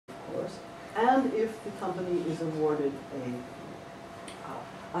and if the company is awarded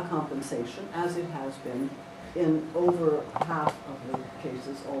a compensation, as it has been in over half of the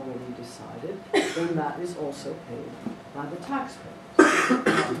cases already decided, then that is also paid by the taxpayer.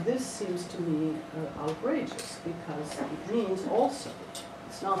 This seems to me outrageous, because it means also,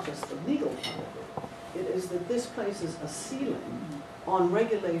 it's not just the legal part of it, it is that this places a ceiling on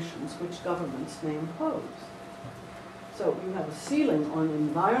regulations which governments may impose. So you have a ceiling on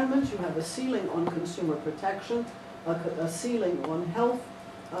environment, you have a ceiling on consumer protection, a ceiling on health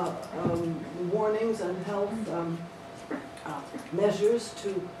warnings and health measures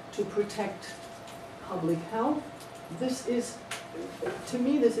to protect public health. This is, to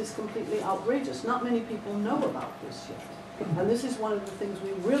me, this is completely outrageous. Not many people know about this yet. And this is one of the things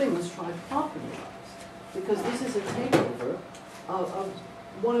we really must try to popularize, because this is a takeover of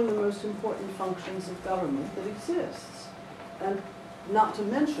one of the most important functions of government that exists. And not to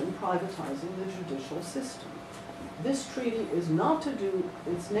mention privatizing the judicial system. This treaty is not to do,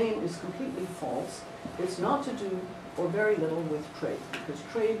 its name is completely false, it's not to do, or very little, with trade, because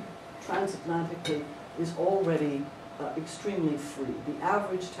trade transatlantically is already extremely free. The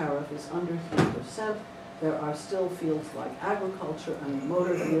average tariff is under 3%. There are still fields like agriculture and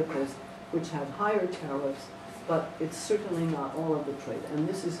motor vehicles which have higher tariffs, but it's certainly not all of the trade. And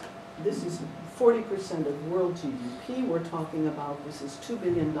this is 40% of world GDP we're talking about. This is $2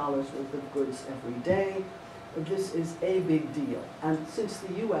 billion worth of goods every day. This is a big deal. And since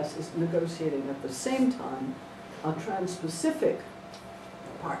the US is negotiating at the same time a Trans-Pacific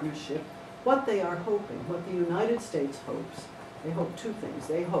partnership, what they are hoping, what the United States hopes, they hope two things.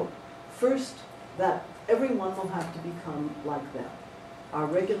 They hope, first, that everyone will have to become like them. Our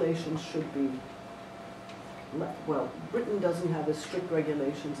regulations should be, well, Britain doesn't have as strict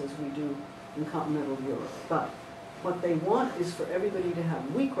regulations as we do in continental Europe, but what they want is for everybody to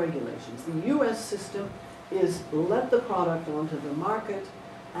have weak regulations. The US system is let the product onto the market,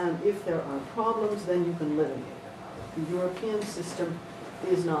 and if there are problems, then you can litigate about it. The European system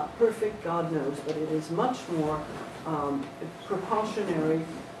is not perfect, God knows, but it is much more precautionary.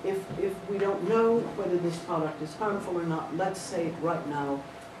 If we don't know whether this product is harmful or not, let's say right now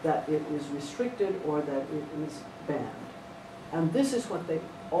that it is restricted or that it is banned. And this is what they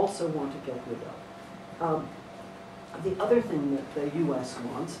also want to get rid of. The other thing that the US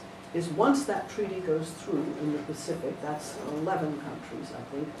wants is once that treaty goes through in the Pacific, that's 11 countries, I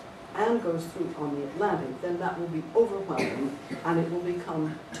think, and goes through on the Atlantic, then that will be overwhelming and it will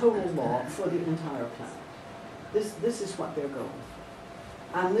become total law for the entire planet. This is what they're going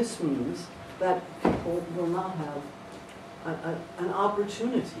for. And this means that people will not have an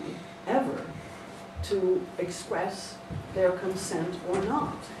opportunity ever to express their consent or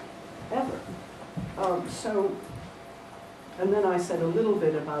not, ever. And then I said a little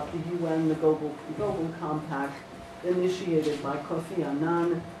bit about the UN, the Global Compact, initiated by Kofi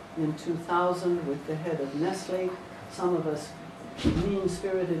Annan in 2000 with the head of Nestle. Some of us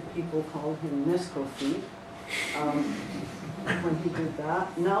mean-spirited people called him Nescofi when he did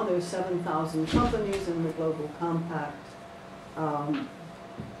that. Now there's 7,000 companies in the Global Compact,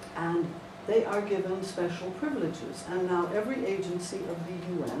 and they are given special privileges. And now every agency of the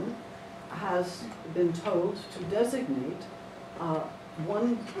UN has been told to designate a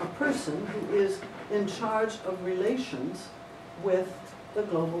person who is in charge of relations with the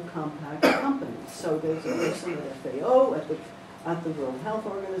Global Compact companies. So there's a person at FAO, at the World Health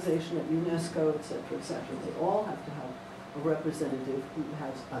Organization, at UNESCO, et cetera, et cetera. They all have to have a representative who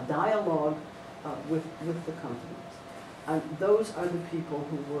has a dialogue with the companies. And those are the people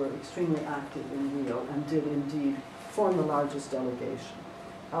who were extremely active in Rio and did indeed form the largest delegation.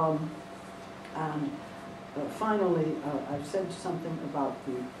 Finally, I've said something about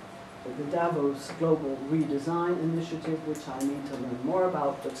the Davos Global Redesign Initiative, which I need to learn more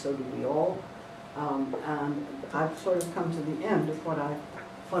about, but so do we all. And I've sort of come to the end of what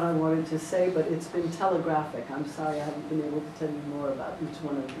I wanted to say, but it's been telegraphic. I'm sorry I haven't been able to tell you more about each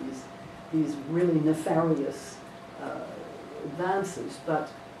one of these really nefarious advances. But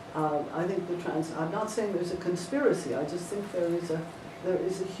I think I'm not saying there's a conspiracy. I just think there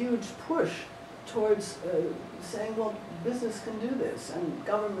is a huge push towards saying, well, business can do this, and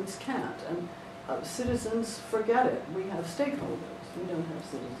governments can't, and citizens, forget it. We have stakeholders. We don't have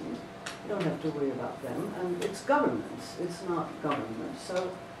citizens. We don't have to worry about them, and it's governments. It's not government.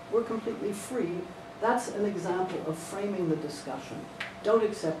 So we're completely free. That's an example of framing the discussion. Don't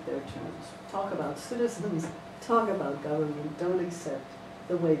accept their terms. Talk about citizens, talk about government. Don't accept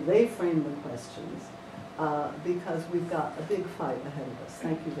the way they frame the questions, because we've got a big fight ahead of us.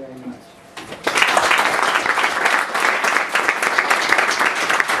 Thank you very much.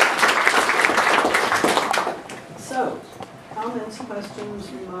 questions,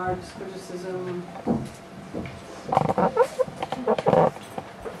 remarks, criticism?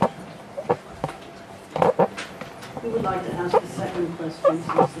 Who would like to ask the second question,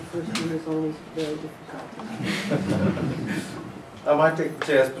 since the first one is always very difficult? I might take the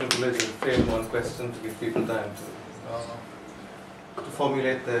chair's privilege and frame one question to give people time to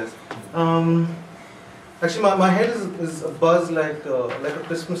formulate theirs. Actually, my head is abuzz like a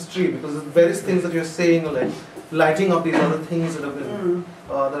Christmas tree, because the various things that you're saying are like lighting up these other things that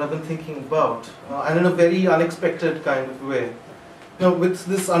I've been thinking about, and in a very unexpected kind of way. You know, with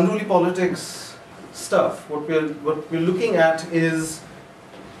this unruly politics stuff, what we're looking at is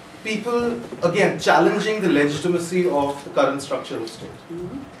people again challenging the legitimacy of the current structure of state,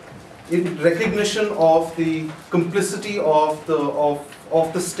 in recognition of the complicity of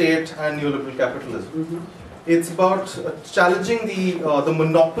the state and neoliberal capitalism. It's about challenging the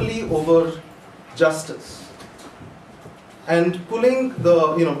monopoly over justice and pulling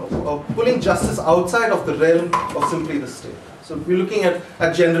pulling justice outside of the realm of simply the state. So we're looking at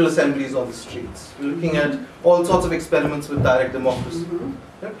general assemblies on the streets. We're looking at all sorts of experiments with direct democracy,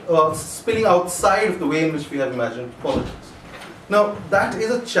 right? Spilling outside of the way in which we have imagined politics. Now, that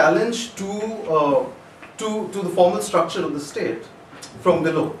is a challenge to the formal structure of the state from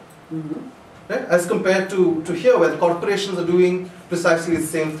below, right? As compared to here, where the corporations are doing precisely the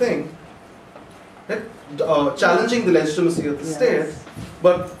same thing, right? Challenging the legitimacy of the state,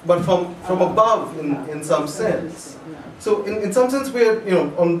 but from above in some sense. So in some sense, we're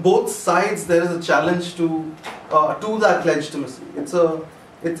on both sides there is a challenge to that legitimacy. It's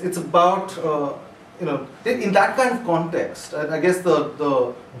about in that kind of context. I guess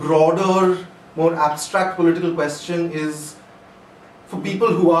the broader, more abstract political question is for people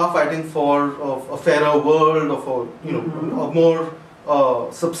who are fighting for a fairer world, or for a more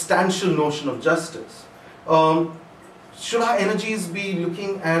substantial notion of justice. Should our energies be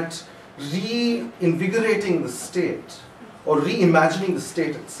looking at reinvigorating the state, or reimagining the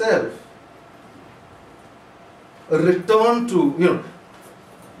state itself, a return to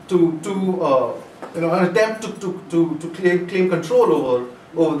an attempt to claim control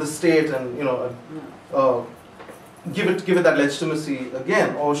over the state and give it that legitimacy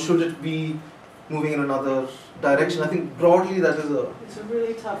again, or should it be moving in another direction? I think broadly that is a... It's a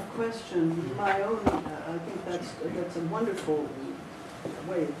really tough question. My own, I think that's a wonderful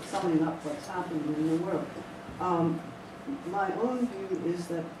way of summing up what's happening in the world. My own view is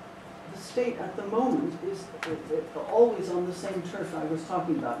that the state at the moment is always on the same turf I was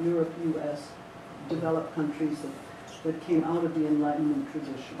talking about, Europe, US, developed countries that came out of the Enlightenment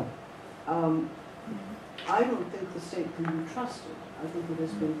tradition. I don't think the state can be trusted. I think it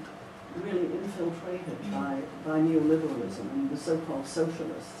has been really infiltrated by neoliberalism, and the so-called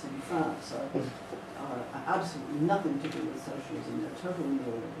socialists in France are absolutely nothing to do with socialism. They're totally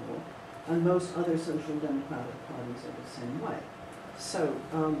neoliberal, and most other social democratic parties are the same way. So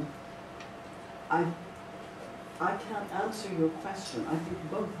I can't answer your question. I think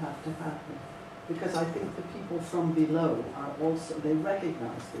both have to happen, because I think the people from below are also, they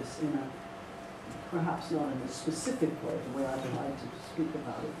recognize this in a, perhaps not in a specific way, the way I'd like to speak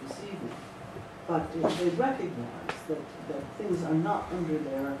about it this evening, but they recognize that things are not under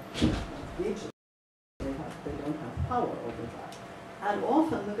their agency. They don't have power over that. And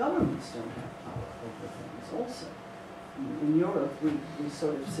often the governments don't have power over things also. In Europe, we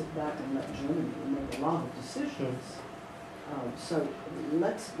sort of sit back and let Germany make a lot of decisions. So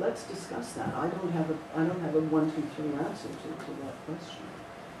let's discuss that. I don't have a 1, 2, 3 answer to that question.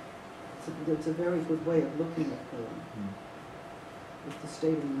 It's a very good way of looking at the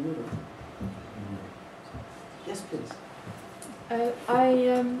state in the middle. Yes, please.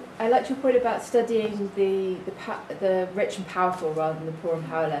 I liked your point about studying the rich and powerful rather than the poor and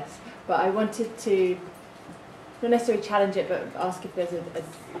powerless. But I wanted to not necessarily challenge it, but ask if there's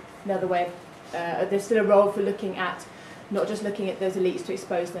another way. There's still a role for looking at, not just looking at those elites to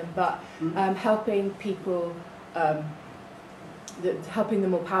expose them, but helping people, helping the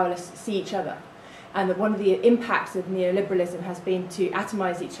more powerless see each other. And that one of the impacts of neoliberalism has been to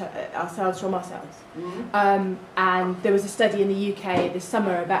atomise ourselves from ourselves. And there was a study in the UK this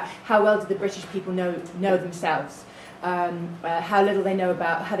summer about how well did the British people know themselves, how little they know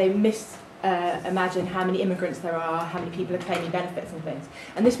about, how they imagine how many immigrants there are, how many people are claiming benefits and things.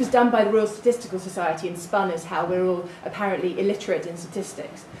 And this was done by the Royal Statistical Society and spun as how we're all apparently illiterate in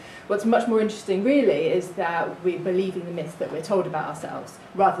statistics. What's much more interesting really is that we're believing the myths that we're told about ourselves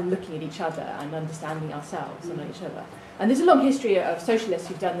rather than looking at each other and understanding ourselves and each other. And there's a long history of socialists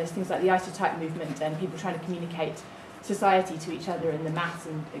who've done this, things like the isotype movement and people trying to communicate society to each other and the mass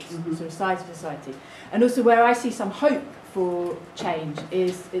and sort of size of society. And also where I see some hope for change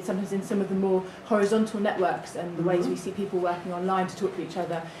is it's sometimes in some of the more horizontal networks and the ways we see people working online to talk to each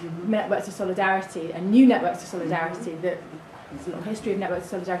other, networks of solidarity and new networks of solidarity that there's a long history of networks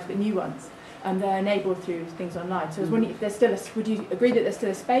of solidarity, but new ones, and they're enabled through things online. So I was wondering if there's still would you agree that there's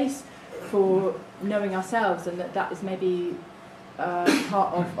still a space for knowing ourselves, and that is maybe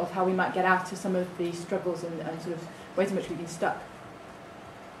part of how we might get out of some of the struggles and sort of ways in which we've been stuck?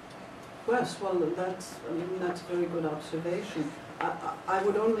 Yes, well, that's a very good observation. I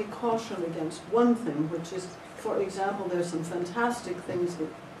would only caution against one thing, which is, for example, there's some fantastic things,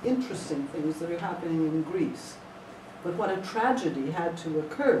 interesting things that are happening in Greece. But what a tragedy had to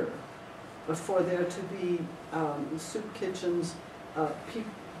occur for there to be soup kitchens,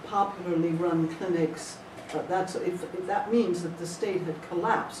 popularly run clinics. If that means that the state had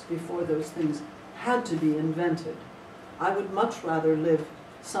collapsed before those things had to be invented, I would much rather live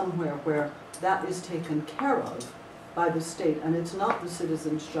somewhere where that is taken care of by the state, and it's not the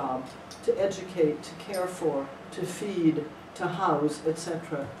citizen's job to educate, to care for, to feed, to house,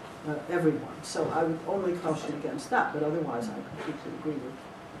 etc. Everyone. So I would only caution against that, but otherwise I completely agree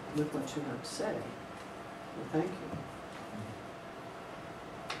with what you have to say. Well, thank you.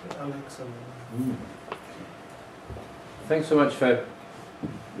 Alex, Thanks so much for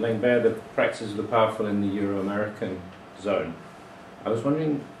laying bare the practices of the powerful in the Euro-American zone. I was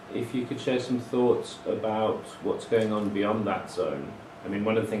wondering if you could share some thoughts about what's going on beyond that zone. I mean,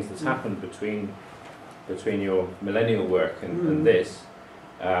 one of the things that's happened between your millennial work and this,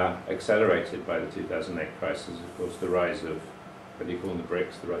 accelerated by the 2008 crisis, of course, the rise of, what do you call them, the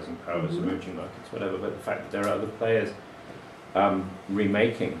BRICS, the rising powers, emerging markets, whatever, but the fact that there are other players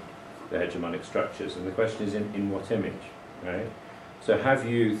remaking the hegemonic structures, and the question is in what image, right? So have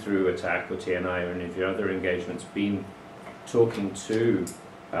you, through ATTAC or TNI or any of your other engagements, been talking to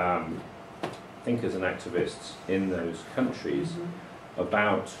thinkers and activists in those countries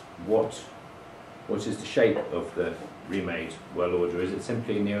about what is the shape of the remade world order? Is it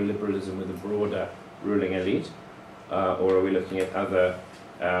simply neoliberalism with a broader ruling elite, or are we looking at other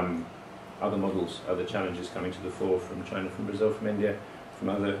models, other challenges coming to the fore from China, from Brazil, from India, from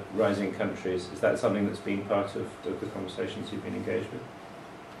other rising countries? Is that something that's been part of the conversations you've been engaged with?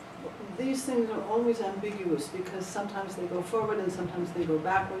 These things are always ambiguous because sometimes they go forward and sometimes they go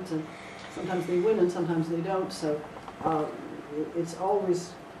backwards, and sometimes they win and sometimes they don't. So it's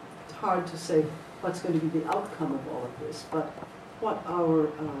always hard to say what's going to be the outcome of all of this. But what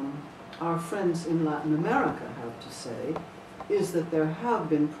our friends in Latin America have to say is that there have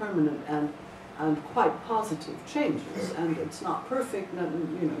been permanent and quite positive changes, and it's not perfect.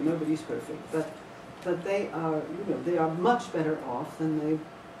 Nobody's perfect, but they are much better off than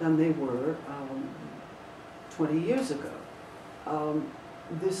they were 20 years ago.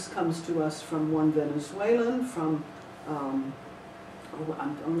 This comes to us from one Venezuelan, from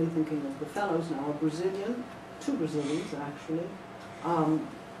I'm only thinking of the fellows now, a Brazilian, two Brazilians actually.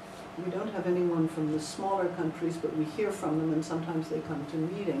 We don't have anyone from the smaller countries, but we hear from them, and sometimes they come to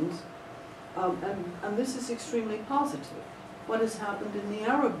meetings. And this is extremely positive. What has happened in the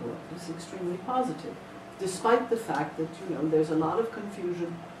Arab world is extremely positive, despite the fact that there's a lot of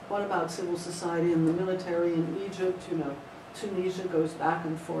confusion. What about civil society and the military in Egypt? Tunisia goes back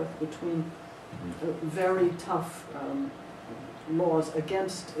and forth between very tough laws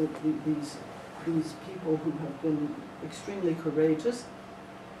against these people who have been extremely courageous.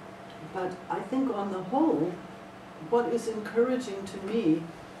 But I think on the whole, what is encouraging to me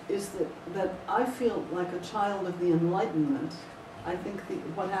is that I feel like a child of the Enlightenment. I think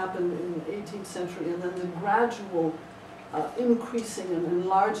what happened in the 18th century and then the gradual increasing and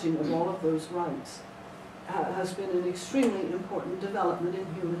enlarging of all of those rights has been an extremely important development in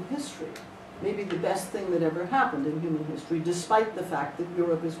human history. Maybe the best thing that ever happened in human history, despite the fact that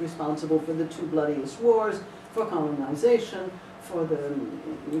Europe is responsible for the two bloodiest wars, for colonization, for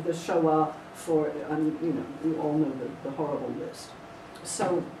the Shoah, for, you all know the horrible list.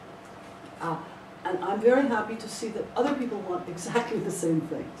 So, and I'm very happy to see that other people want exactly the same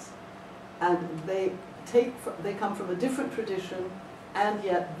things. And they come from a different tradition, and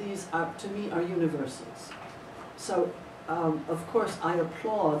yet these are, to me, are universals. So, of course, I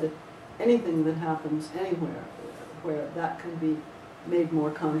applaud anything that happens anywhere where that can be made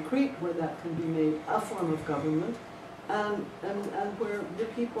more concrete, where that can be made a form of government, and where the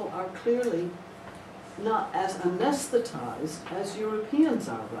people are clearly not as anesthetized as Europeans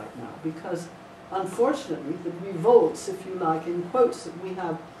are right now, because unfortunately the revolts, if you like, in quotes, that we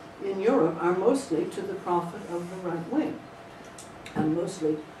have in Europe are mostly to the profit of the right wing, and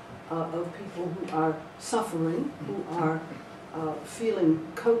mostly of people who are suffering, who are feeling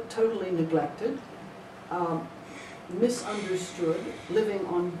totally neglected, misunderstood, living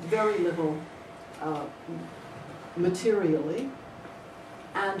on very little materially,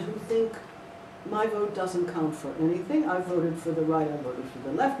 and who think, my vote doesn't count for anything. I voted for the right, I voted for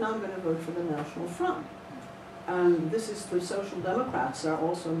the left, now I'm going to vote for the National Front. And this is, the Social Democrats are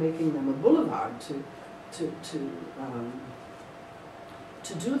also making them a boulevard to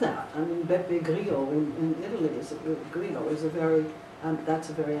do that. I mean, Beppe Grillo in Italy is a very, that's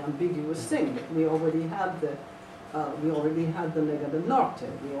a very ambiguous thing. We already had the Lega del Norte,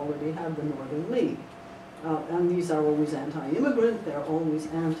 we already had the Northern League. And these are always anti-immigrant, they're always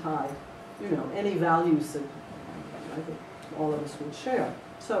anti, you know, any values that I think all of us would share.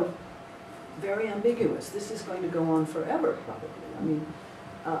 So, very ambiguous. This is going to go on forever, probably. I mean,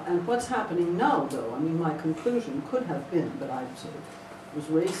 and what's happening now, though, I mean, my conclusion could have been, but I sort of was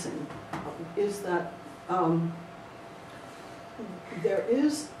racing, is that there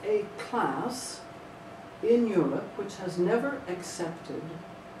is a class in Europe which has never accepted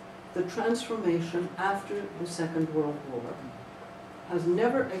the transformation after the Second World War, has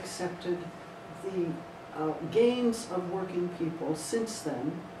never accepted the gains of working people since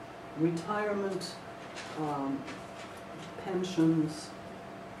then, retirement, pensions,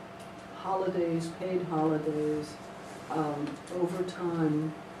 holidays, paid holidays,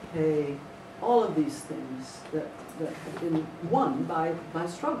 overtime pay, all of these things that have been won by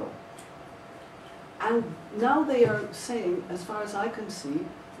struggle. And now they are saying, as far as I can see,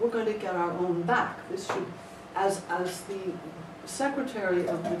 we're going to get our own back. This should, as the Secretary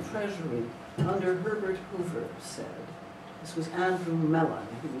of the Treasury under Herbert Hoover said, this was Andrew Mellon,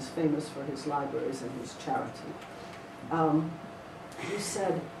 he was famous for his libraries and his charity. He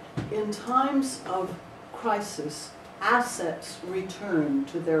said, in times of crisis, assets return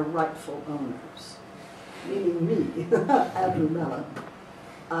to their rightful owners, meaning me, Andrew Mellon.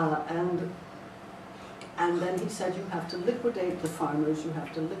 And then he said, you have to liquidate the farmers, you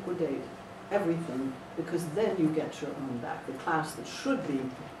have to liquidate everything, because then you get your own back. The class that should be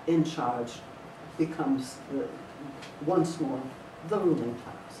in charge becomes, once more, the ruling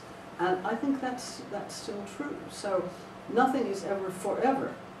class. And I think that's still true. So nothing is ever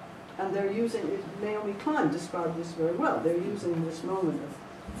forever. And they're using it, Naomi Klein described this very well, they're using this moment of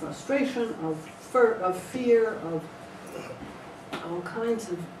frustration, of fear, of all kinds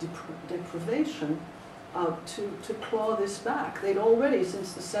of deprivation to claw this back. They'd already,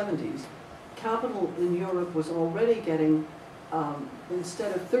 since the 70s, capital in Europe was already getting,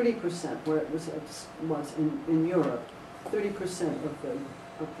 instead of 30%, where it was in Europe, 30% of the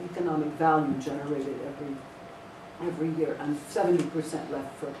economic value generated every year, and 70%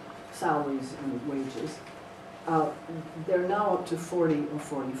 left for salaries and wages. They're now up to 40 or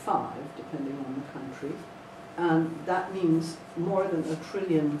 45, depending on the country, and that means more than a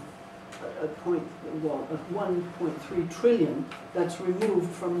trillion, 1.3 trillion that's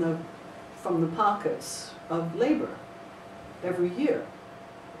removed from the pockets of labor every year,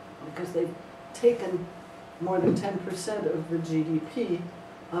 because they've taken more than 10% of the GDP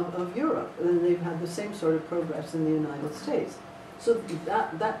of Europe, and they've had the same sort of progress in the United States. So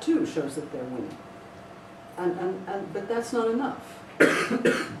that too shows that they're winning. But that's not enough.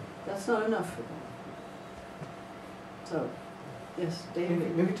 That's not enough for them. So, yes,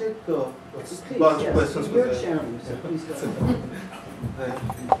 David. Maybe take a Please, bunch of yes, questions. you're chairman, so please go ahead.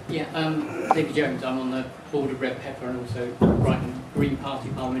 Yeah, David Jones. I'm on the board of Red Pepper and also Brighton Green Party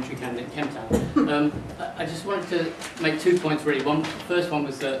parliamentary candidate in Kemptown. I just wanted to make 2 points really. First one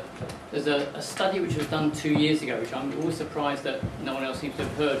was that there's a study which was done 2 years ago, which I'm always surprised that no one else seems to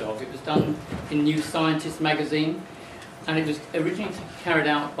have heard of. It was done in New Scientist magazine, and it was originally carried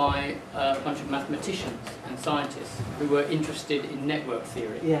out by a bunch of mathematicians and scientists who were interested in network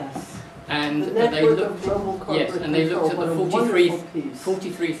theory. Yes. And the they looked, of global corporate yes, and they looked at the control,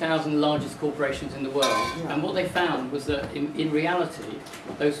 43,000 largest corporations in the world. Yeah. And what they found was that in reality,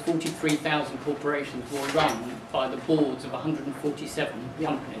 those 43,000 corporations were run by the boards of 147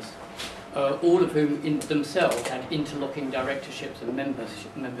 companies, all of whom themselves had interlocking directorships and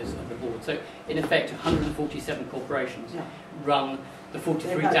members of the board. So in effect, 147 corporations run the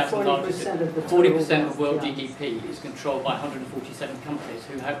 43,000 largest. 40% of world GDP is controlled by 147 companies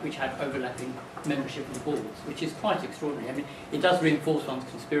which have overlapping membership of the boards, which is quite extraordinary. I mean, it does reinforce one's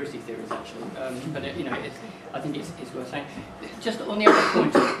conspiracy theories actually, but I think it's worth saying. Just on the other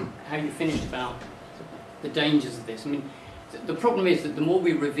point, how you finished about the dangers of this. I mean, the problem is that the more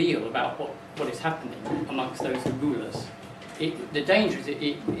we reveal about what is happening amongst those rulers, the danger is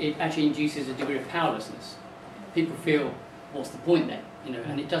it actually induces a degree of powerlessness. People feel, what's the point then? you know,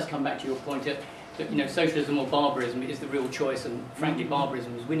 and it does come back to your point that you know, socialism or barbarism is the real choice, and frankly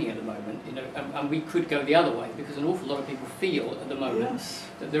barbarism is winning at the moment, you know, and we could go the other way, because an awful lot of people feel at the moment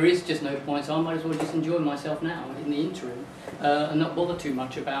that there is just no point, so I might as well just enjoy myself now in the interim, and not bother too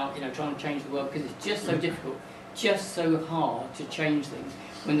much about, you know, trying to change the world, because it's just so difficult, just so hard to change things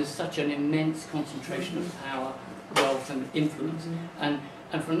when there's such an immense concentration of power, wealth and influence.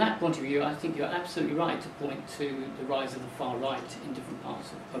 And from that point of view, I think you're absolutely right to point to the rise of the far right in different parts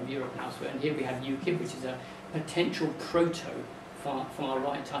of Europe and elsewhere. And here we have UKIP, which is a potential proto-far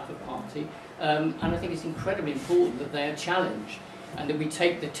right type of party. And I think it's incredibly important that they are challenged, and that we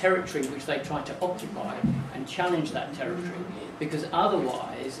take the territory which they try to occupy and challenge that territory, because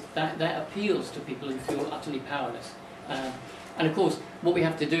otherwise that appeals to people who feel utterly powerless. And of course, what we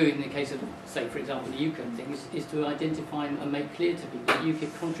have to do in the case of, say, for example, the UKIP thing, is to identify and make clear to people that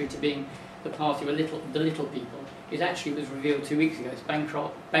UKIP, contrary to being the party of the little people, it actually was revealed 2 weeks ago. It's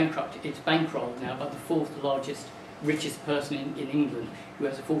bankrupt. It's bankrolled now by the fourth largest, richest person in England, who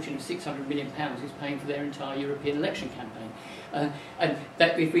has a fortune of £600 million, who's paying for their entire European election campaign. And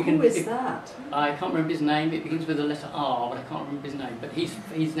that if we can, who is that? I can't remember his name. It begins with the letter R, but I can't remember his name. But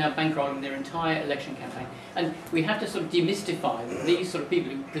he's now bankrolling their entire election campaign. And we have to sort of demystify that these sort of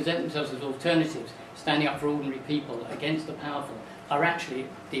people who present themselves as alternatives, standing up for ordinary people against the powerful, are actually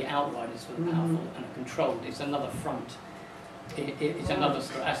the outriders for the powerful and are controlled. It's another front. It's another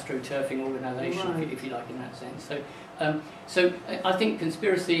sort of astroturfing organisation, if you like, in that sense. So I think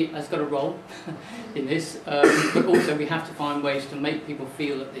conspiracy has got a role in this, but also we have to find ways to make people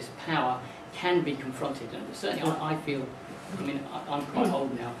feel that this power can be confronted. And certainly I feel, I mean, I'm quite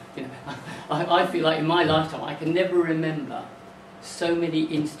old now, you know, I feel like in my lifetime I can never remember so many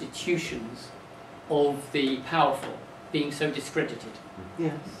institutions of the powerful being so discredited.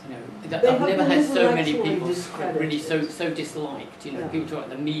 Yes. You know, I've never had so many people really so disliked. You know, people talk about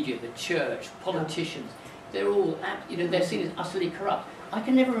the media, the church, politicians. They're all, you know, they're seen as utterly corrupt. I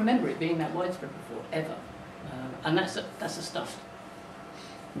can never remember it being that widespread before, ever. And that's a stuff.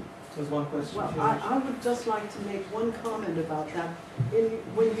 There's one question. Well, I would just like to make one comment about that.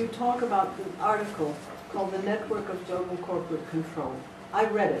 When you talk about the article called "The Network of Global Corporate Control," I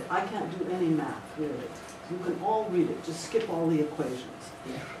read it. I can't do any math, really. You can all read it. Just skip all the equations.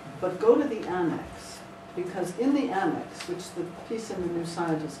 Yeah. But go to the annex, because in the annex, which the piece in the New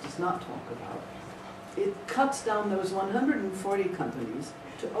Scientist does not talk about, it cuts down those 140 companies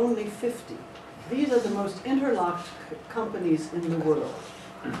to only 50. These are the most interlocked companies in the world.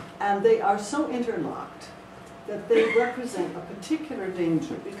 And they are so interlocked that they represent a particular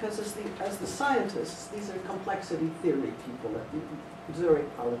danger, because as the scientists, these are complexity theory people at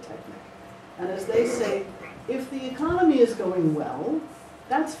Zurich Polytechnic. And as they say, if the economy is going well,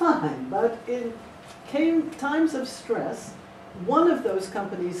 that's fine, but in times of stress, one of those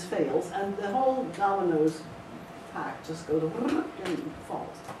companies fails and the whole dominoes pack just goes and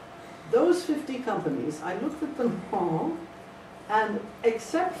falls. Those 50 companies, I looked at them all, and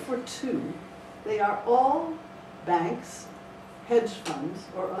except for 2, they are all banks, hedge funds,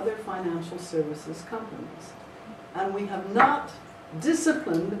 or other financial services companies. And we have not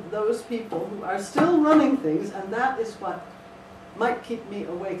disciplined those people who are still running things, and that is what might keep me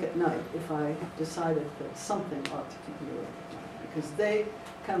awake at night if I decided that something ought to keep me awake at night, because they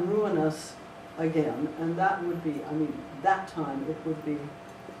can ruin us again, and that would be, I mean, that time it would be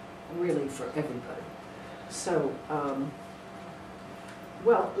really for everybody. So,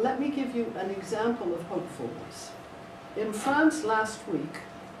 well, let me give you an example of hopefulness. In France last week,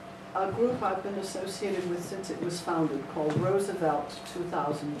 a group I've been associated with since it was founded, called Roosevelt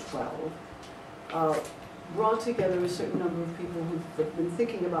 2012, brought together a certain number of people who've been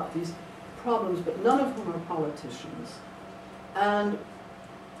thinking about these problems, but none of whom are politicians. And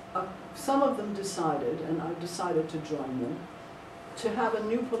some of them decided, and I decided to join them, to have a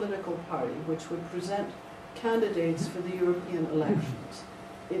new political party which would present candidates for the European elections.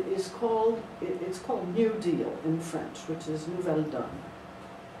 It's called New Deal in French, which is Nouvelle Donne.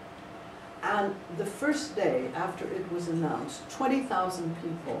 And the first day after it was announced, 20,000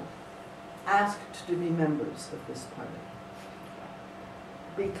 people asked to be members of this party,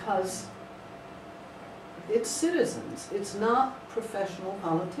 because it's citizens, it's not professional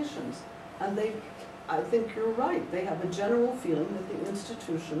politicians. And I think you're right, they have a general feeling that the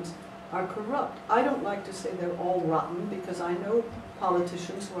institutions are corrupt. I don't like to say they're all rotten, because I know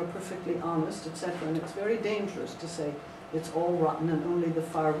politicians who are perfectly honest, etc., and it's very dangerous to say it's all rotten and only the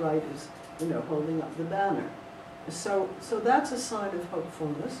far right is, you know, holding up the banner. So that's a sign of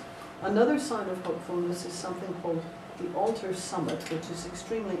hopefulness. Another sign of hopefulness is something called the Alter Summit, which is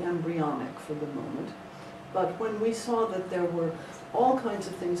extremely embryonic for the moment. But when we saw that there were all kinds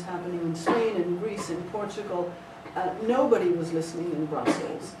of things happening in Spain, in Greece, in Portugal. Nobody was listening in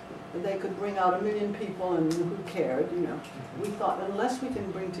Brussels. They could bring out 1 million people and who cared, you know. We thought unless we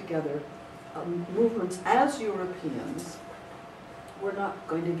can bring together movements as Europeans, we're not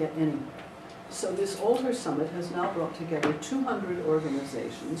going to get anywhere. So this Alter Summit has now brought together 200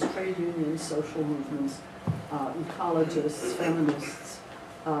 organizations, trade unions, social movements, ecologists, feminists,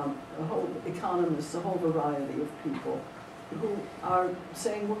 economists, a whole variety of people who are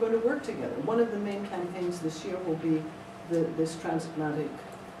saying we're going to work together. One of the main campaigns this year will be this transatlantic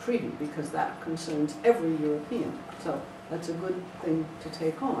treaty, because that concerns every European. So that's a good thing to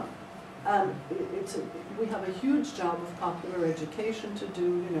take on. And we have a huge job of popular education to do,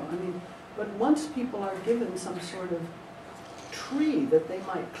 you know, I mean, but once people are given some sort of tree that they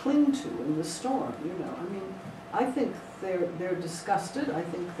might cling to in the storm, you know, I mean, I think they're disgusted, I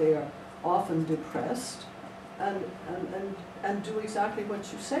think they are often depressed, and do exactly what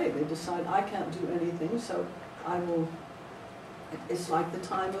you say. They decide, I can't do anything, so I will. It's like the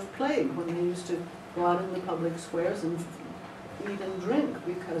time of plague, when they used to go out in the public squares and eat and drink,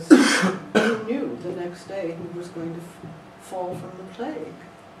 because who knew the next day who was going to fall from the plague.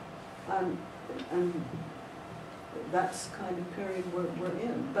 And that's the kind of period we're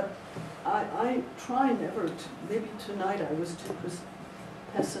in. But I try never to, maybe tonight I was too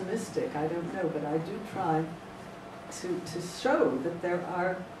pessimistic, I don't know, but I do try to show that there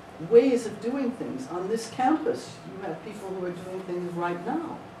are ways of doing things. On this campus, you have people who are doing things right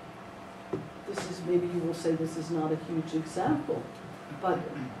now. This is, maybe you will say this is not a huge example, but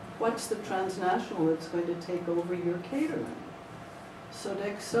what's the transnational that's going to take over your catering?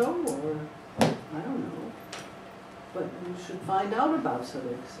 Sodexo, or I don't know, but you should find out about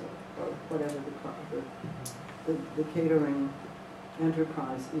Sodexo, or whatever the catering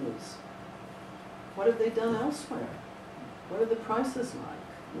enterprise is. What have they done elsewhere? What are the prices like?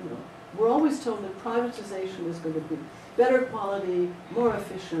 You know, we're always told that privatization is going to be better quality, more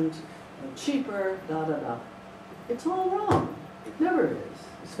efficient, cheaper, da-da-da. It's all wrong. It never is,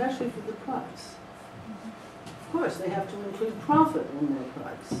 especially for the price. Of course, they have to include profit in their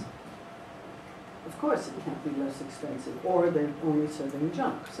price. Of course, it can't be less expensive, or they're only serving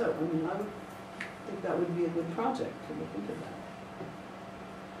junk. So, I mean, I would think that would be a good project to look into that.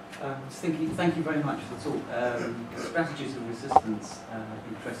 Thank you very much for the talk. Strategies of resistance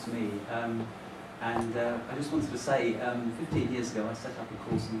interest me. And I just wanted to say, 15 years ago I set up a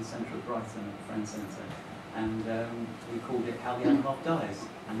course in the centre of Brighton at the Friends Centre, and we called it How the Other Half Dies.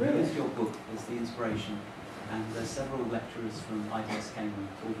 And we used your book as the inspiration, and several lecturers from IDS came and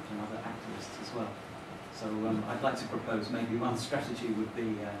talked, and other activists as well. So I'd like to propose maybe one strategy would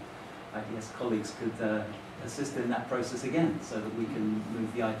be IDS colleagues could assist in that process again, so that we can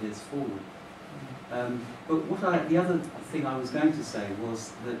move the ideas forward. But the other thing I was going to say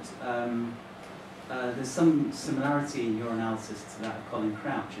was that there's some similarity in your analysis to that of Colin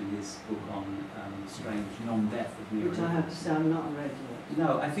Crouch in his book on strange non-death of neoliberalism. Which I have to say I'm not read yet.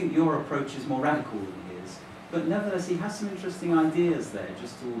 No, I think your approach is more radical than his, but nevertheless he has some interesting ideas there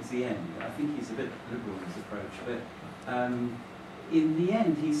just towards the end. I think he's a bit liberal in his approach, but in the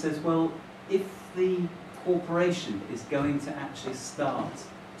end he says, well, if the corporation is going to actually start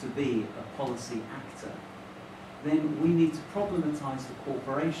to be a policy actor, then we need to problematize the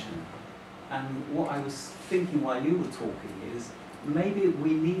corporation. And what I was thinking while you were talking is maybe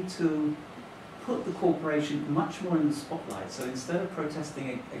we need to put the corporation much more in the spotlight. So instead of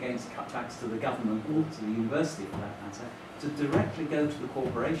protesting against cutbacks to the government or to the university for that matter, to directly go to the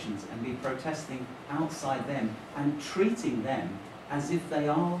corporations and be protesting outside them and treating them as if they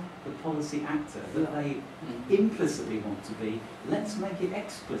are the policy actor that they implicitly want to be. Let's make it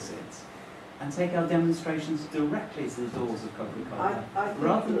explicit and take our demonstrations directly to the doors of Coca-Cola,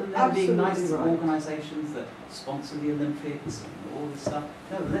 rather than them being nice organisations that sponsor the Olympics and all this stuff.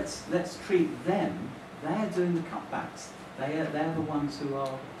 No, let's treat them. They're doing the cutbacks. They're the ones who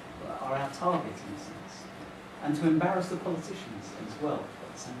are our target in a sense, and to embarrass the politicians as well.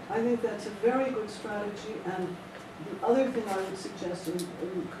 I think that's a very good strategy, and the other thing I would suggest, and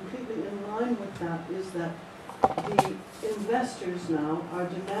completely in line with that, is that the investors now are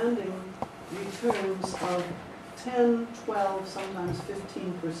demanding returns of 10, 12, sometimes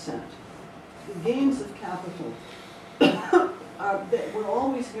 15%. The gains of capital we're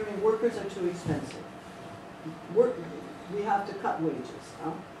always hearing workers are too expensive. We have to cut wages.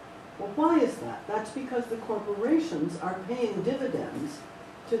 Huh? Well, why is that? That's because the corporations are paying dividends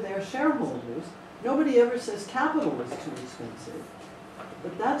to their shareholders. Nobody ever says capital is too expensive,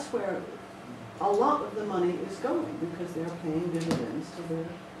 but that's where a lot of the money is going, because they're paying dividends to their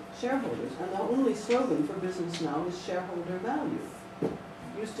shareholders. And the only slogan for business now is shareholder value.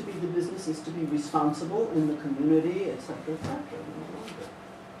 used to be the business is to be responsible in the community, etc., etc. No longer.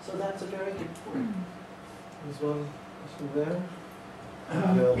 So that's a very good point. There's one question there.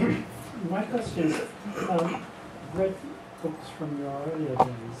 My question is, read books from your earlier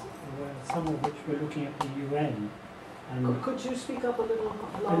days, some of which were looking at the UN. And Could you speak up a little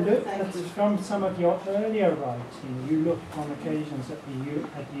I louder? looked Thank at, you. from some of your earlier writing, you looked on occasions at the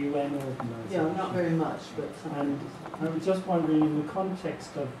UN organization. Yeah, not very much, but And I was just wondering, in the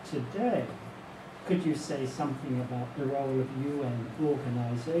context of today, could you say something about the role of UN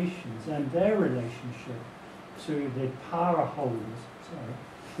organizations and their relationship to the power holders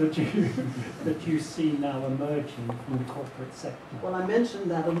that you see now emerging from the corporate sector? well, I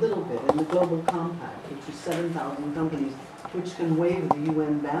mentioned that a little bit in the Global Compact, which is 7,000 companies which can wave the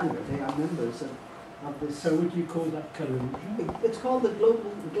UN banner. They are members of this. So would you call that collusion? It's called the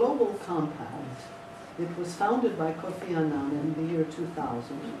Global Compact. It was founded by Kofi Annan in the year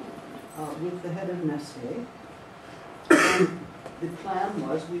 2000 with the head of Nestle. And the plan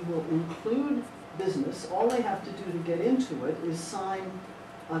was we will include business. All they have to do to get into it is sign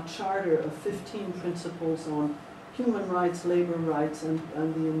a charter of 15 principles on human rights, labor rights, and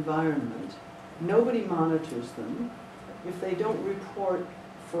the environment. Nobody monitors them. If they don't report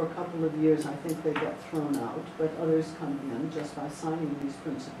for a couple of years, I think they get thrown out, but others come in just by signing these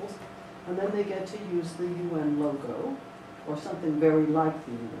principles. And then they get to use the UN logo, or something very like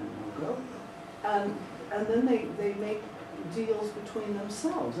the UN logo. And then they make deals between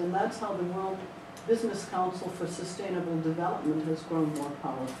themselves, and that's how the World Business Council for Sustainable Development has grown more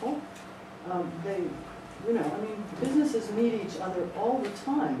powerful. Businesses meet each other all the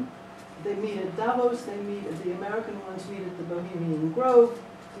time. They meet at Davos, the American ones meet at the Bohemian Grove,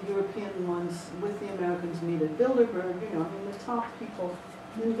 the European ones with the Americans meet at Bilderberg. The top people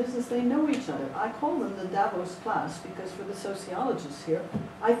in business, they know each other. I call them the Davos class because for the sociologists here,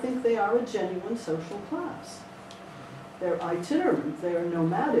 I think they are a genuine social class. They're itinerant, they are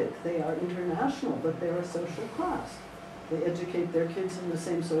nomadic, they are international, but they're a social class. They educate their kids in the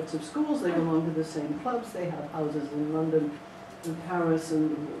same sorts of schools, they belong to the same clubs, they have houses in London, in Paris,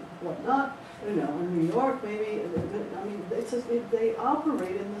 and whatnot, in New York maybe. They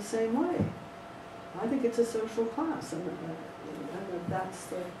operate in the same way. I think it's a social class, and that's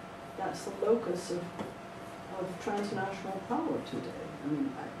the locus of transnational power today.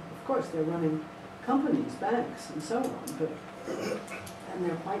 Of course, they're running companies, banks, and so on, and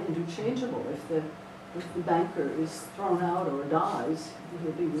they're quite interchangeable. If the banker is thrown out or dies,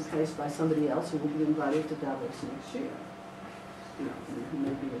 he'll be replaced by somebody else who will be invited to Davos next year. He may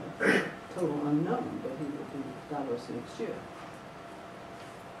be a total unknown, but he will be Davos next year.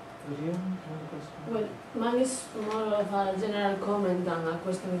 Well, mine is more of a general comment than a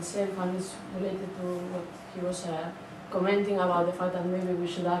question itself, and it's related to what he was commenting about the fact that maybe we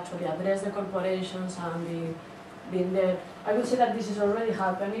should actually address the corporations and being there. I would say that this is already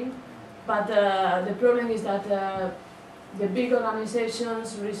happening, but the problem is that the big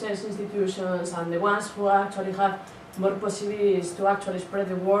organizations, research institutions, and the ones who actually have more possibilities to actually spread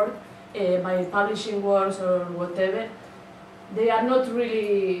the word by publishing works or whatever, they are not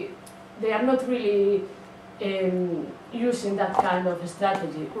really using that kind of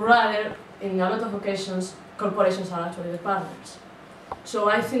strategy. Rather, in a lot of occasions, corporations are actually the partners. So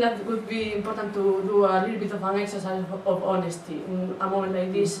I think that it would be important to do a little bit of an exercise of honesty in a moment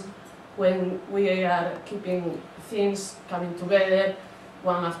like this, when we are keeping things coming together,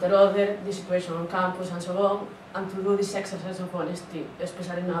 one after other, the situation on campus and so on, and to do this exercise of honesty,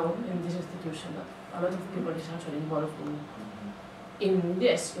 especially now in this institution that a lot of people is actually involved in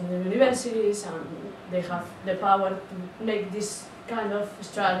the universities, and they have the power to make this kind of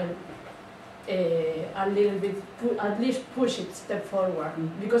struggle a little bit, at least push it step forward,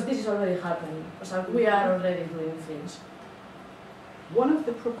 because this is already happening. So we are already doing things. One of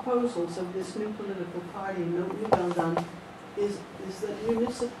the proposals of this new political party, Lugano, is that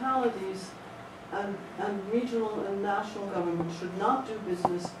municipalities and regional and national governments should not do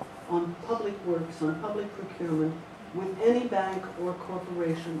business on public works, on public procurement, with any bank or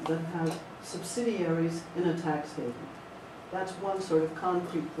corporation that has subsidiaries in a tax haven. That's one sort of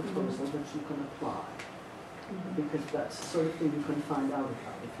concrete proposal that you can apply, because that's the sort of thing you can find out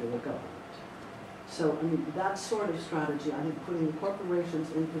about if you're a government. So, that sort of strategy, I think, putting the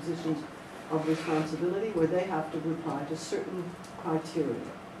corporations in positions of responsibility where they have to reply to certain criteria.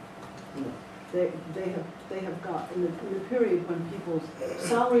 They have got, in the period when people's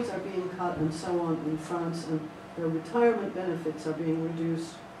salaries are being cut and so on in France, and their retirement benefits are being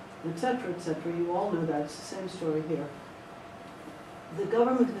reduced, etc., etc. You all know that. It's the same story here. The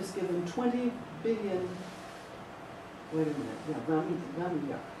government has given 20 billion wait a minute,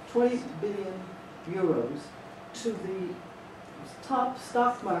 yeah, 20 billion euros to the top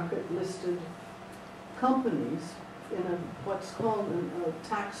stock market listed companies in what's called a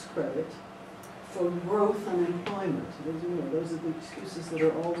tax credit for growth and employment. Those are the excuses that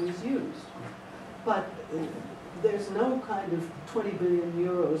are always used. But there's no kind of 20 billion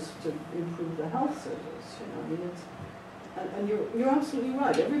euros to improve the health service. I mean, and you're absolutely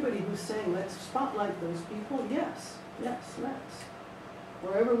right. Everybody who's saying let's spotlight those people, yes, let's,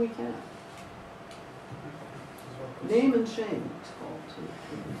 wherever we can. Name and shame, it's called too.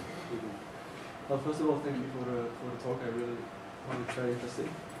 Well, first of all, thank you for the talk. I really found it very interesting.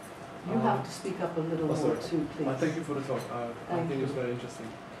 You have to speak up a little more too, please. Thank you for the talk. I think it's very interesting.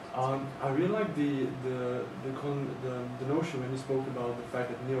 I really like the notion when you spoke about the fact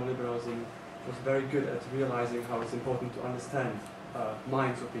that neoliberalism was very good at realizing how it's important to understand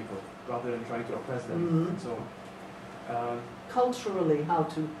minds of people rather than trying to oppress them and so on. Culturally, how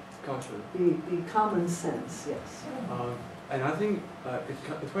to be common sense, yes. And I think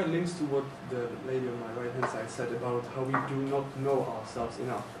it quite links to what the lady on my right hand side said about how we do not know ourselves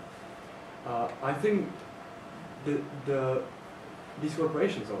enough. I think these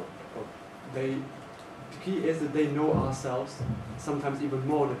corporations, the key is that they know ourselves sometimes even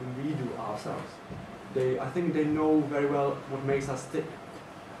more than we do ourselves. I think they know very well what makes us tick.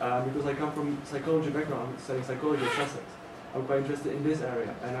 Because I come from psychology background, studying psychology at Sussex. I'm quite interested in this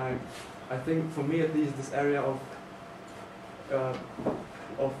area, and I think for me at least this area of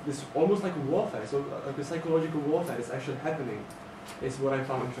this almost like a warfare, so like a psychological warfare that's actually happening, is what I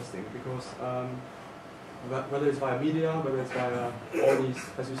found interesting, because whether it's via media, whether it's via all these,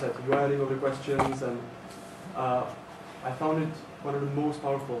 as you said, wording of the questions, and I found it one of the most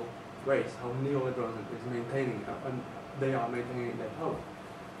powerful ways how neoliberalism is maintaining, and they are maintaining their power,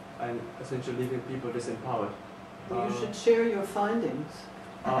 and essentially leaving people disempowered. You should share your findings.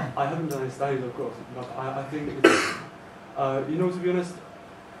 I haven't done any studies, of course, but I think it's, to be honest,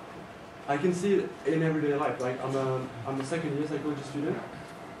 I can see it in everyday life. Like I'm a second-year psychology student,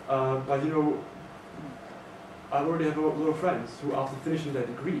 but I already have a lot of friends who, after finishing their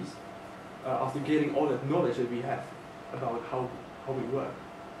degrees, after getting all that knowledge that we have about how we work,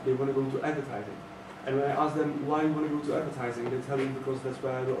 they want to go to advertising. And when I ask them why you want to go to advertising, they tell me because that's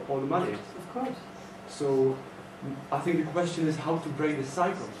where all the money is. Of course. So I think the question is how to break this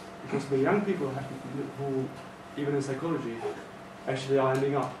cycle, because the young people who, even in psychology, actually are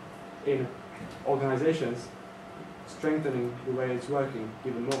ending up in organizations strengthening the way it's working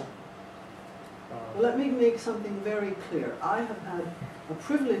even more. Well, let me make something very clear. I have had a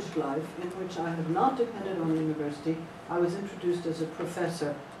privileged life in which I have not depended on university. I was introduced as a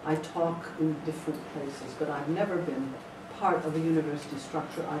professor. I talk in different places, but I've never been part of a university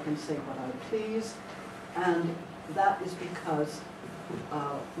structure. I can say what I please, and that is because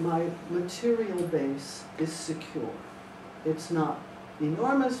my material base is secure. It's not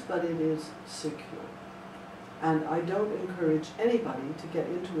enormous, but it is secure. And I don't encourage anybody to get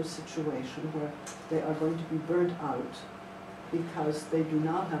into a situation where they are going to be burnt out because they do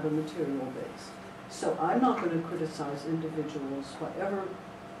not have a material base. So I'm not going to criticize individuals, whatever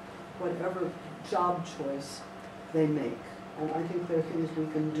job choice they make. And I think there are things we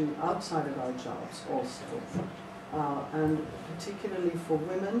can do outside of our jobs also. And particularly for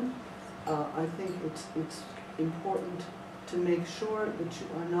women, I think it's important to make sure that you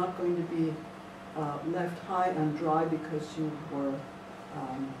are not going to be left high and dry because you were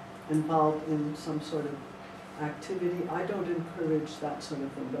involved in some sort of activity. I don't encourage that sort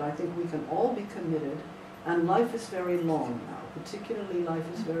of thing, but I think we can all be committed, and life is very long now, particularly life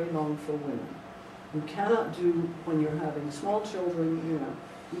is very long for women. You cannot do, when you're having small children,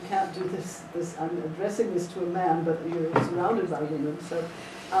 you can't do this, I'm addressing this to a man, but you're surrounded by women, so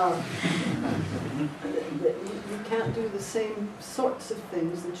you can't do the same sorts of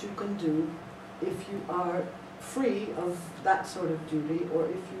things that you can do if you are free of that sort of duty, or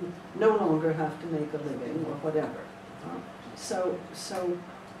if you no longer have to make a living, or whatever. So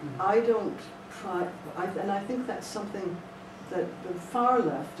I don't try, and I think that's something that the far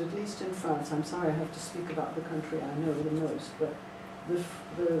left, at least in France, I'm sorry I have to speak about the country I know the most, but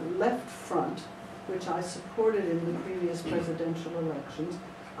the left front, which I supported in the previous presidential elections,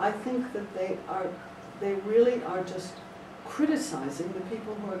 I think that they really are just criticizing the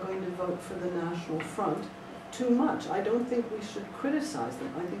people who are going to vote for the National Front too much. I don't think we should criticize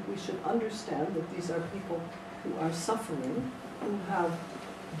them. I think we should understand that these are people who are suffering, who have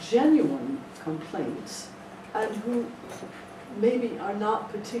genuine complaints, and who maybe are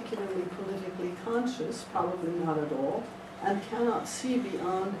not particularly politically conscious, probably not at all, and cannot see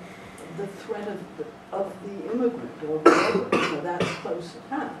beyond the threat of the immigrant or whatever, that's close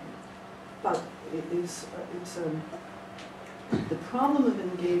at hand. But the problem of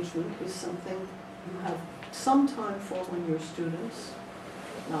engagement is something you have some time for when you're students,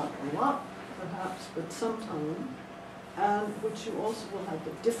 not a lot perhaps, but some time, and which you also will have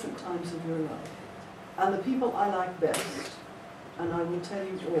at different times of your life. And the people I like best, and I will tell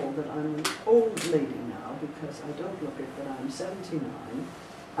you all that I'm an old lady now because I don't look it, but I'm 79,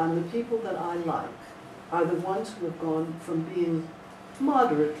 and the people that I like are the ones who have gone from being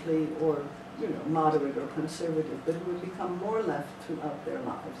moderately or moderate or conservative, but who have become more left throughout their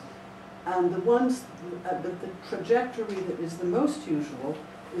lives. And the ones, the trajectory that is the most usual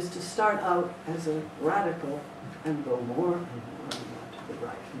is to start out as a radical and go more and more to the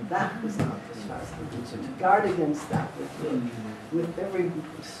right. And that is not as fast as you. So to guard against that with every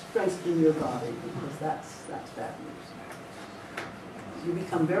strength in your body, because that's bad news. You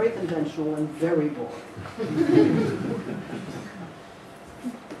become very conventional and very boring.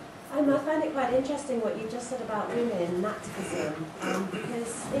 I find it quite interesting what you just said about women and activism,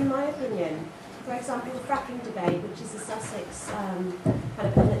 because in my opinion, for example, the fracking debate, which is the Sussex, kind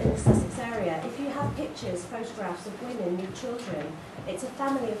of in the Sussex area, if you have pictures, photographs of women with children, it's a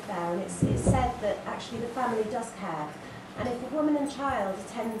family affair, and it's said that actually the family does care. And if a woman and child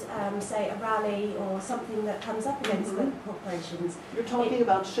attend, say, a rally or something that comes up against the corporations... You're talking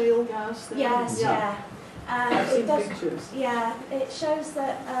about shale gas there? Yes, yeah. I've seen pictures. Yeah, it shows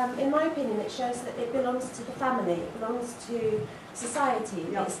that, in my opinion, it shows that it belongs to the family, it belongs to society,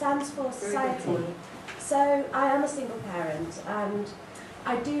 yep. It stands for society. So I am a single parent, and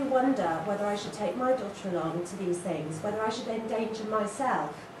I do wonder whether I should take my daughter along to these things, whether I should endanger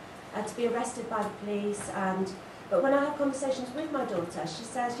myself to be arrested by the police. But when I have conversations with my daughter, she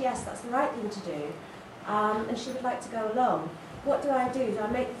says, yes, that's the right thing to do, and she would like to go along. What do? Do I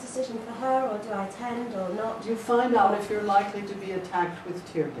make the decision for her, or do I attend or not? You find out if you're likely to be attacked with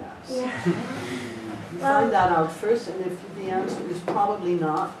tear gas. Yeah. You find that out first, and if the answer is probably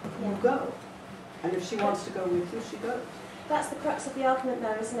not, you go. And if she wants to go with you, she goes. That's the crux of the argument,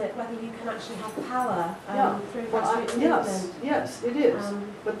 though, isn't it? Whether you can actually have power through Yes, grassroots movement. yes, it is.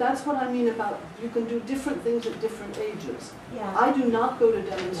 But that's what I mean about you can do different things at different ages. Yeah. I do not go to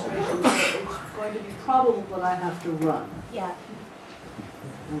demonstrations where it's going to be probable that I have to run. Yeah.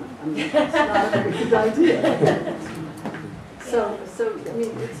 I mean, it's not a very good idea. So I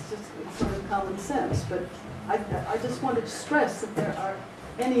mean, it's sort of common sense. But I just wanted to stress that there are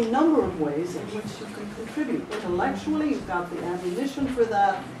any number of ways in which you can contribute. Intellectually, you've got the ammunition for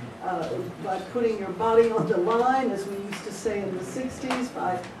that, by putting your body on the line, as we used to say in the 60s,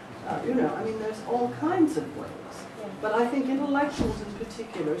 by, I mean, there's all kinds of ways. Yeah. But I think intellectuals in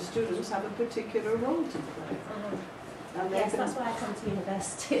particular, students have a particular role to play. And yes, that's why I come to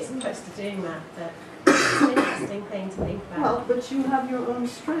university as opposed to doing that, but it's an interesting thing to think about. Well, but you have your own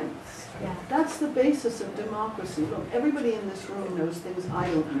strengths. Yeah. That's the basis of democracy. Look, everybody in this room knows things I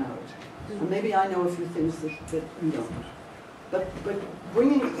don't know. And maybe I know a few things that you don't. But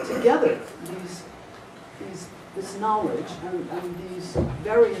bringing together this knowledge and these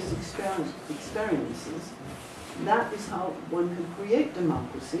various experiences, that is how one can create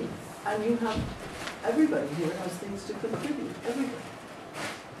democracy. And you have, everybody here has things to contribute. Everybody.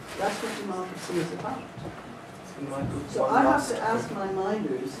 That's what democracy is about. So I have to ask my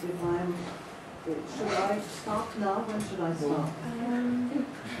minders if I'm, should I stop now? When should I stop?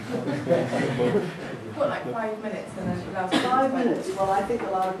 Put like 5 minutes and then allow 5 minutes. Well, I think a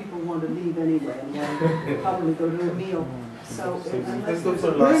lot of people want to leave anyway and want to probably go to a meal. So unless there's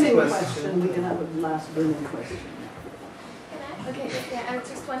a burning question, we can have a last burning question. Okay, yeah, I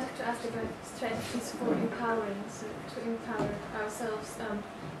just wanted to ask about strategies for empowering, so to empower ourselves.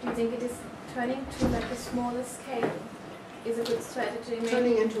 Do you think it is turning to like a smaller scale is a good strategy? Maybe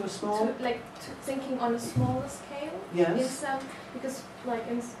Turning into a small? Thinking on a smaller scale? Yes. Because like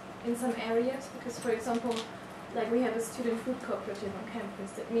in some areas, because for example, like we have a student food cooperative on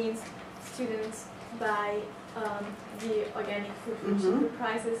campus. That means students buy the organic food for cheaper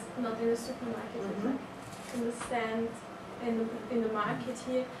prices, not in the supermarket, but like in the stand, in the market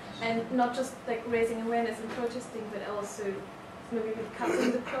here, and not just like raising awareness and protesting, but also maybe with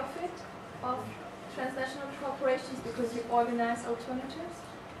cutting the profit of transnational corporations because you organize alternatives,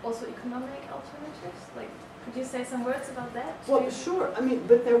 also economic alternatives. Like, could you say some words about that? Well, sure. I mean,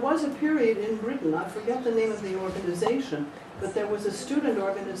 but there was a period in Britain, I forget the name of the organization, but there was a student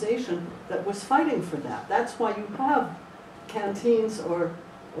organization that was fighting for that. That's why you have canteens or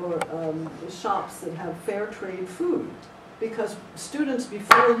shops that have fair trade food. Because students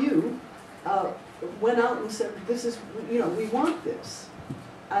before you went out and said, this is, we want this.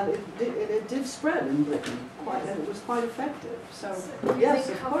 And it did spread in Britain, and it was quite effective. So yes,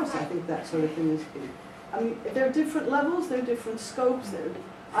 of course, I think that sort of thing is key. I mean, there are different levels, there are different scopes.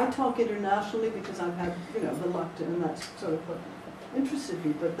 I talk internationally because I've had, the luck to, and that's sort of what interested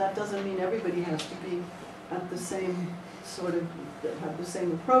me, but that doesn't mean everybody has to be at the same sort of, have the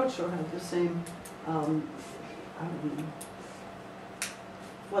same approach or have the same,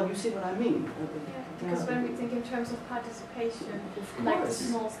 well, you see what I mean. Because when we think in terms of participation, like the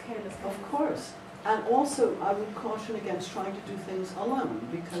small scale is of course. And also, I would caution against trying to do things alone,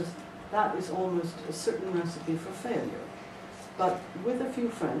 because that is almost a certain recipe for failure. But with a few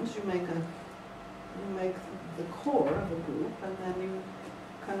friends, you make the core of a group, and then you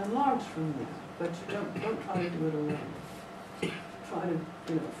can enlarge from there. But you don't try to do it alone. Try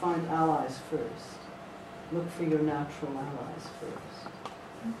to find allies first. Look for your natural allies first.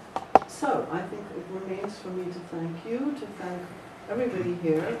 So I think it remains for me to thank you, to thank everybody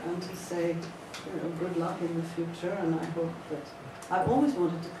here, and to say good luck in the future. And I hope that I've always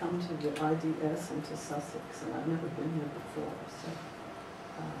wanted to come to the IDS and to Sussex, and I've never been here before. So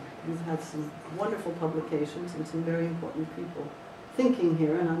you've had some wonderful publications and some very important people thinking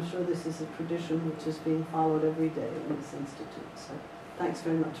here, and I'm sure this is a tradition which is being followed every day in this institute. So thanks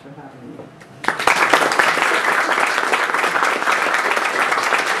very much for having me.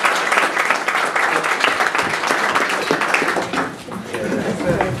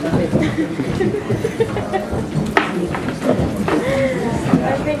 I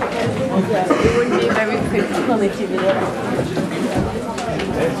think it would be very quick connectivity.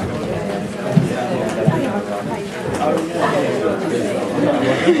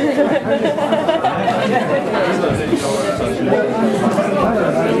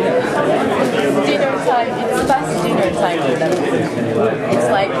 Dinner time, it's fast dinner time with them. It's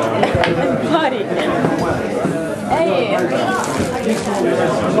like party. Hey!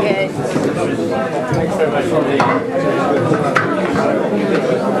 Okay. Thanks very much for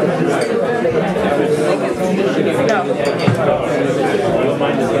your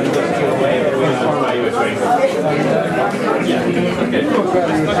mind is going to go away, or we are you were trained.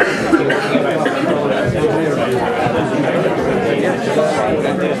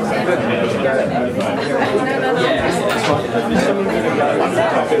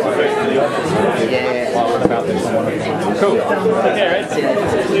 Cool. Take care, right?